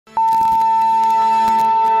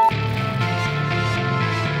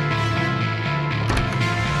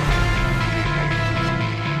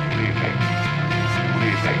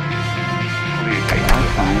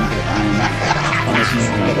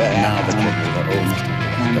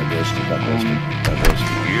Diversity.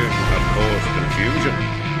 You have caused confusion.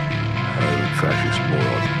 Fascist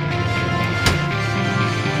moron.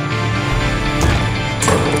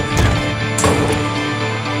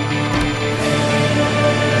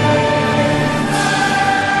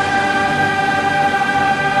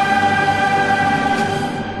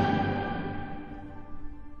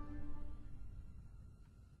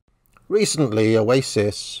 Recently,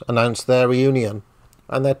 Oasis announced their reunion,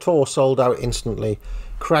 and their tour sold out instantly,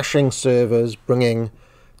 crashing servers, bringing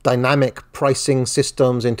dynamic pricing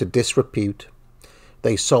systems into disrepute.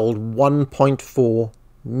 They sold 1.4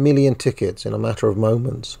 million tickets in a matter of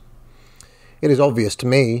moments. It is obvious to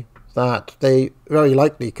me that they very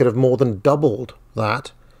likely could have more than doubled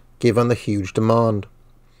that, given the huge demand.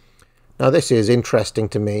 Now, this is interesting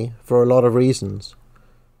to me for a lot of reasons.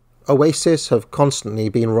 Oasis have constantly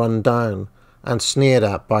been run down and sneered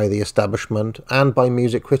at by the establishment and by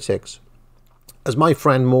music critics. As my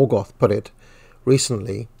friend Morgoth put it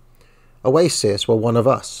recently, Oasis were one of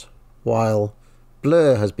us, while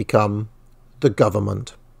Blur has become the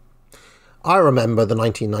government. I remember the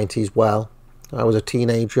 1990s well. I was a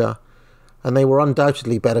teenager, and they were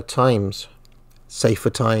undoubtedly better times.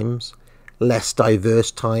 Safer times, less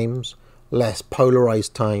diverse times, less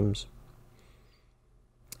polarised times.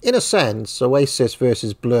 In a sense, Oasis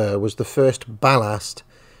versus Blur was the first ballast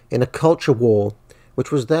in a culture war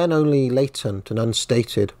which was then only latent and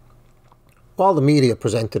unstated. While the media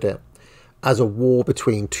presented it as a war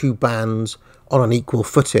between two bands on an equal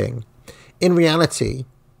footing, in reality,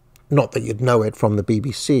 not that you'd know it from the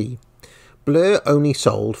BBC, Blur only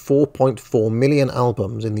sold 4.4 million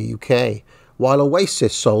albums in the UK, while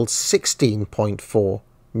Oasis sold 16.4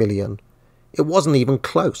 million. It wasn't even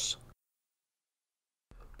close.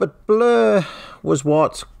 But Blur was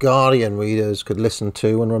what Guardian readers could listen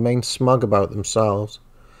to and remain smug about themselves.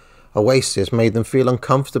 Oasis made them feel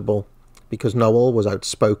uncomfortable because Noel was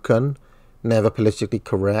outspoken, never politically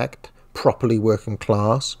correct, properly working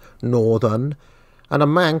class, northern, and a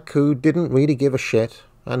mank who didn't really give a shit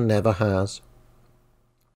and never has.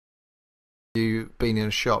 You've been in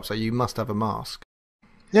a shop, so you must have a mask.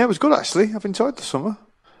 Yeah, it was good actually. I've enjoyed the summer.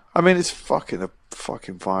 I mean, it's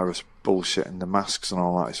fucking virus bullshit, and the masks and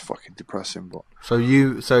all that is fucking depressing. But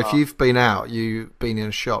if you've been out, you've been in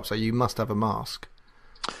a shop, so you must have a mask.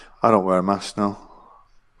 I don't wear a mask now.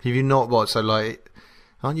 Have you not? What? So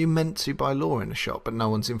aren't you meant to by law in a shop, but no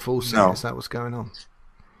one's enforcing it? Is that what's going on?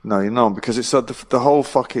 No, you know, because it's the whole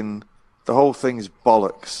thing is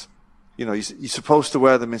bollocks. You know, you're supposed to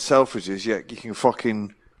wear them in Selfridges, yet you can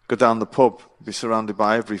fucking go down the pub, be surrounded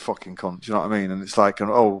by every fucking cunt. Do you know what I mean? And it's like,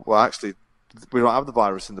 oh, well, actually, we don't have the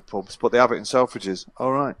virus in the pubs, but they have it in Selfridges.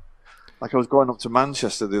 All right. Like I was going up to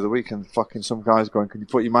Manchester the other week, and fucking some guys going, "Can you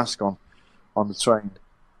put your mask on the train?"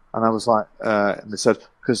 And I was like, and they said,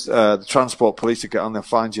 because the transport police will get on, they'll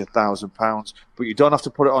fine you £1,000, but you don't have to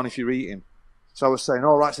put it on if you're eating. So I was saying,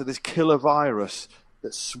 all right, so this killer virus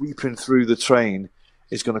that's sweeping through the train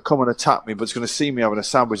is going to come and attack me, but it's going to see me having a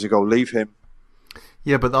sandwich and go, leave him.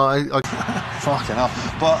 Yeah, but I fucking hell.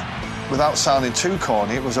 But without sounding too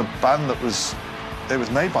corny, it was a band that was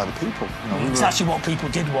made by the people. You know, it's actually what people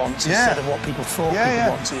did want instead of what people thought people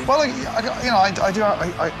wanted. Well,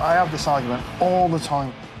 I have this argument all the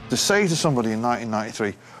time. To say to somebody in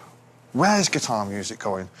 1993, where's guitar music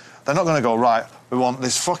going? They're not going to go, right, we want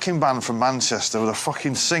this fucking band from Manchester with a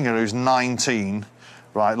fucking singer who's 19,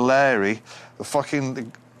 right, Larry,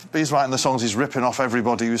 he's writing the songs, he's ripping off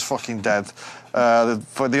everybody who's fucking dead. The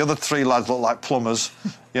other three lads look like plumbers,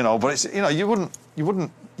 you know, but it's, you know, you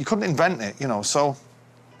couldn't invent it, you know, so,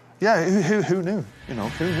 yeah, who knew, you know,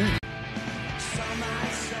 who knew?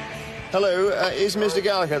 Hello, is Mr.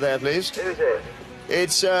 Gallagher there, please? Who's it?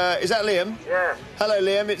 It's, is that Liam? Yeah. Hello,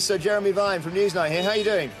 Liam, it's Jeremy Vine from Newsnight here. How you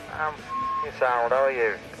doing? I'm f***ing sound, how are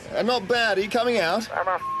you? Not bad, are you coming out?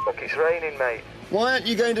 It's raining, mate. Why aren't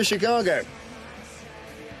you going to Chicago?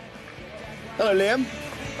 Hello, Liam.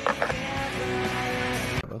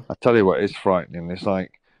 I tell you what is frightening. It's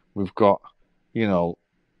like we've got, you know,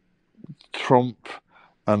 Trump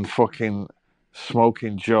and fucking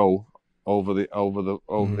Smoking Joe over the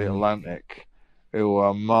Atlantic, who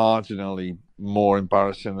are marginally more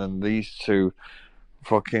embarrassing than these two,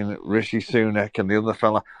 fucking Rishi Sunak and the other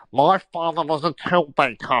fella. My father was a tilt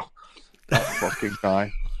baker. That fucking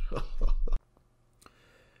guy.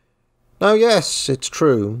 Now, yes, it's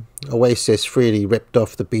true. Oasis freely ripped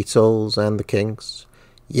off the Beatles and the Kinks.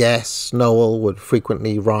 Yes, Noel would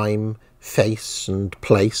frequently rhyme face and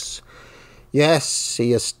place. Yes,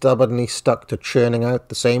 he has stubbornly stuck to churning out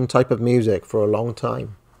the same type of music for a long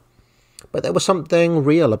time. But there was something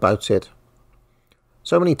real about it.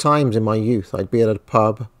 So many times in my youth I'd be at a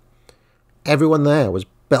pub. Everyone there was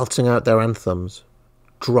belting out their anthems,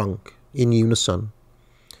 drunk, in unison.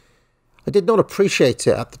 I did not appreciate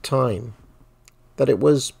it at the time, that it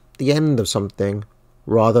was the end of something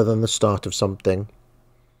rather than the start of something.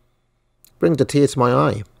 It brings a tear to my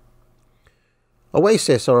eye.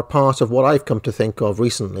 Oasis are a part of what I've come to think of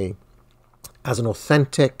recently as an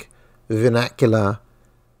authentic, vernacular,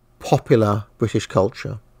 popular British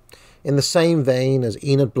culture, in the same vein as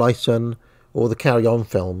Enid Blyton or the Carry On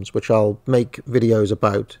films, which I'll make videos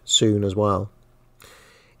about soon as well.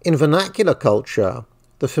 In vernacular culture,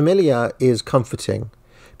 the familiar is comforting.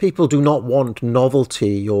 People do not want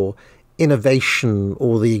novelty or innovation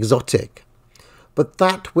or the exotic, but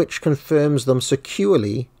that which confirms them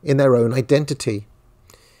securely in their own identity.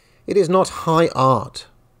 It is not high art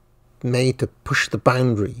made to push the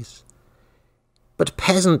boundaries, but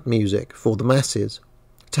peasant music for the masses,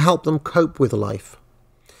 to help them cope with life.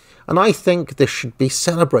 And I think this should be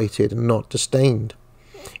celebrated and not disdained.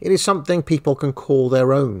 It is something people can call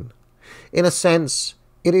their own. In a sense,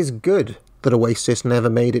 it is good that Oasis never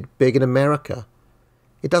made it big in America.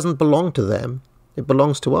 It doesn't belong to them, it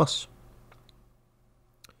belongs to us.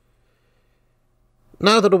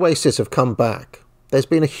 Now that Oasis have come back, there's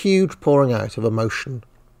been a huge pouring out of emotion,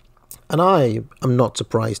 and I am not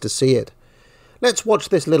surprised to see it. Let's watch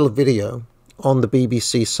this little video on the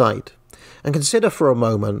BBC site and consider for a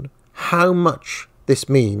moment how much this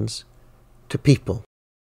means to people.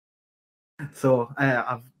 So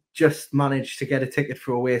I've just managed to get a ticket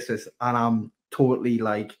for Oasis, and I'm totally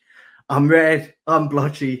like, I'm red, I'm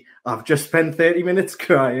blotchy, I've just spent 30 minutes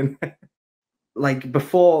crying. Like,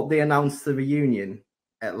 before they announced the reunion,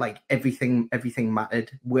 like everything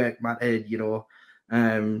mattered. Work mattered, you know.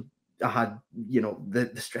 I had, you know, the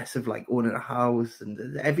stress of like owning a house,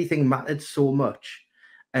 and everything mattered so much.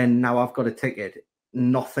 And now I've got a ticket.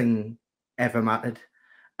 Nothing ever mattered,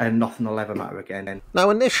 and nothing will ever matter again. Now,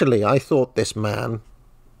 initially, I thought this man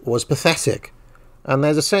was pathetic, and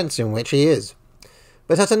there's a sense in which he is.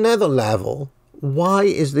 But at another level, why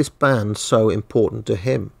is this band so important to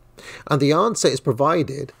him? And the answer is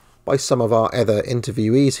provided by some of our other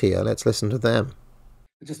interviewees here. Let's listen to them.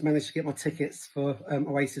 I just managed to get my tickets for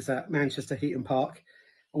Oasis at Manchester Heaton Park.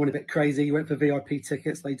 I went a bit crazy, went for VIP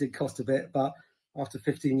tickets. They did cost a bit, but after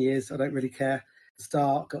 15 years, I don't really care. The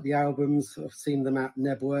start, got the albums, I've seen them at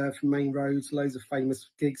Nebworth, Main Roads, loads of famous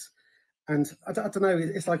gigs. And I don't know,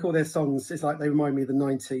 it's like all their songs, it's like they remind me of the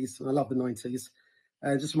 90s, and I love the 90s.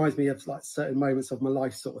 It just reminds me of like certain moments of my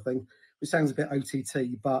life sort of thing, which sounds a bit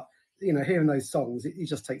OTT, but you know, hearing those songs, it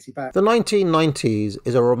just takes you back. The 1990s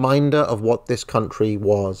is a reminder of what this country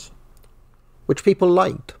was, which people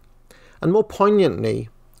liked, and more poignantly,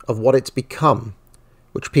 of what it's become,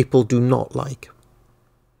 which people do not like.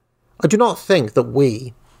 I do not think that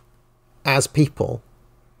we, as people,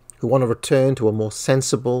 who want to return to a more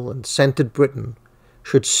sensible and centred Britain,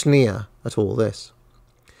 should sneer at all this.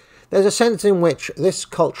 There's a sense in which this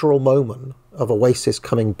cultural moment of Oasis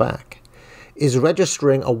coming back is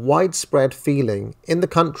registering a widespread feeling in the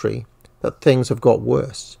country that things have got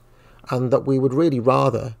worse, and that we would really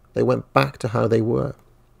rather they went back to how they were.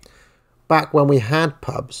 Back when we had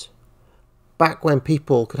pubs, back when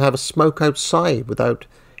people could have a smoke outside without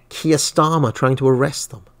Keir Starmer trying to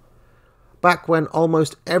arrest them, back when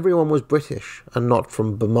almost everyone was British and not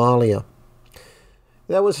from Somalia.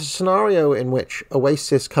 There was a scenario in which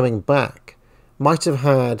Oasis coming back might have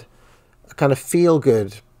had a kind of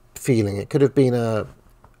feel-good feeling. It could have been a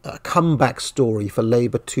comeback story for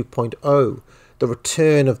Labour 2.0, the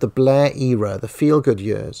return of the Blair era, the feel-good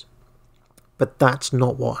years. But that's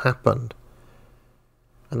not what happened.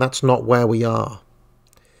 And that's not where we are.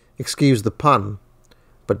 Excuse the pun,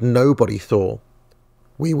 but nobody thought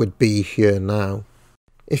we would be here now.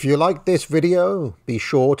 If you like this video, be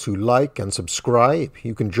sure to like and subscribe.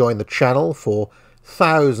 You can join the channel for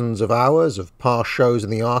thousands of hours of past shows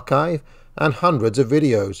in the archive and hundreds of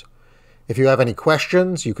videos. If you have any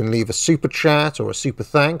questions, you can leave a super chat or a super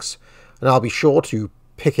thanks, and I'll be sure to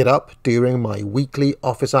pick it up during my weekly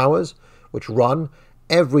office hours, which run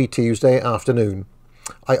every Tuesday afternoon.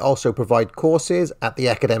 I also provide courses at the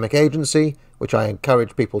academic agency, which I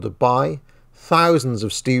encourage people to buy. Thousands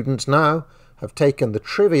of students now have taken the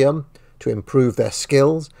Trivium to improve their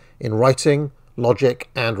skills in writing, logic,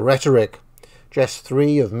 and rhetoric. Just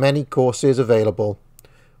 3 of many courses available.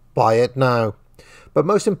 Buy it now. But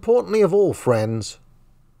most importantly of all, friends,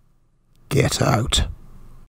 get out.